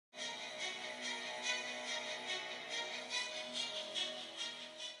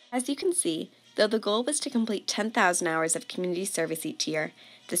As you can see, though the goal was to complete 10,000 hours of community service each year,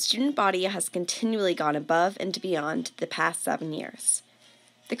 the student body has continually gone above and beyond the past 7 years.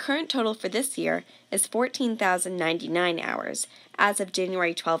 The current total for this year is 14,099 hours as of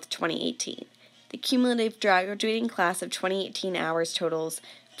January 12, 2018. The cumulative graduating class of 2018 hours totals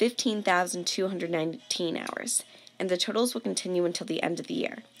 15,219 hours, and the totals will continue until the end of the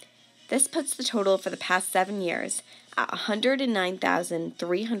year. This puts the total for the past 7 years at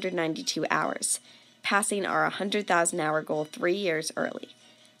 109,392 hours, passing our 100,000 hour goal 3 years early.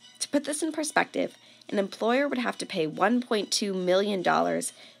 To put this in perspective, an employer would have to pay $1.2 million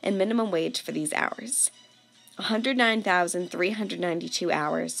in minimum wage for these hours. 109,392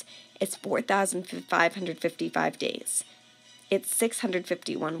 hours is 4,555 days. It's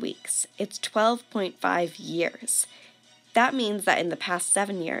 651 weeks. It's 12.5 years. That means that in the past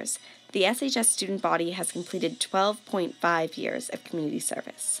 7 years, the SHS student body has completed 12.5 years of community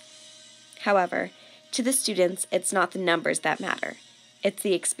service. However, to the students, it's not the numbers that matter. It's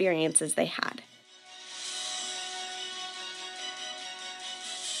the experiences they had.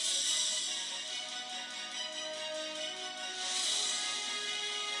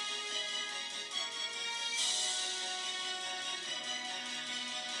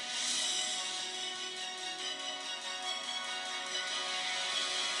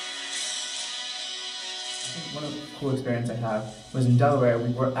 One of the cool experiences I have was in Delaware.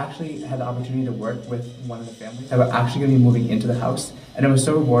 We actually had the opportunity to work with one of the families that were actually going to be moving into the house, and it was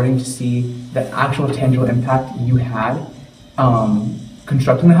so rewarding to see the actual tangible impact you had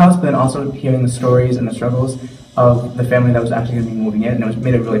constructing the house, but then also hearing the stories and the struggles of the family that was actually going to be moving in, and it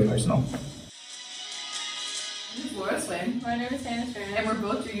made it really personal. My name is Hannah, and we're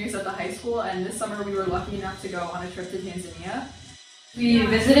both juniors at the high school, and this summer we were lucky enough to go on a trip to Tanzania. We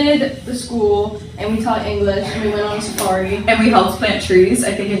visited the school, and we taught English, and we went on a safari. And we helped plant trees.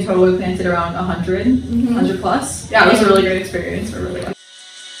 I think in total we planted around 100 plus. Yeah, it was a really great experience. We're really lucky.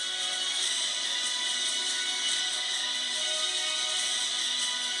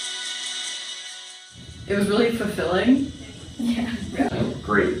 It was really fulfilling. Yeah.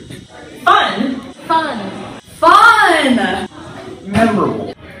 Great. Fun! Fun! Fun!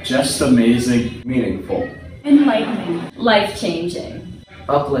 Memorable. Just amazing. Meaningful. Enlightening. Life-changing.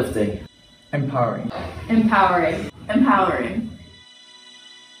 Uplifting. Empowering. Empowering. Empowering.